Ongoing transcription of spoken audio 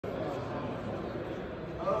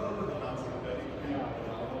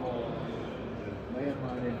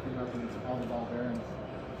safety weapons, all the ball bearings.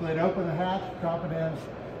 So they'd open the hatch, drop it in,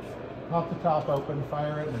 pop the top open,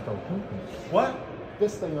 fire it, and it'd go boom. What?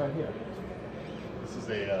 This thing right here. This is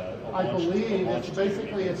a I launch, believe launch it's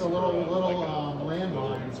basically it's a little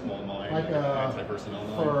landmine, small mine, like anti-personnel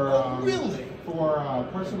mine. for Really? For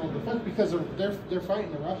personal defense, because they're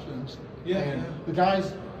fighting the Russians. Yeah. And the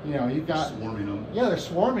guys, you know, you've got Swarming them. Yeah, they're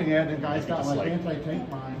swarming it, and guys got Just like like- anti-tank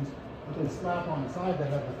mines that they slap on the side that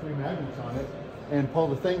have the 3 magnets on it, and pull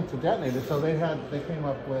the thing to detonate it. So they came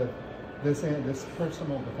up with this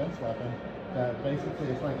personal defense weapon that basically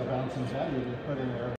is like a bouncing battery they put in there.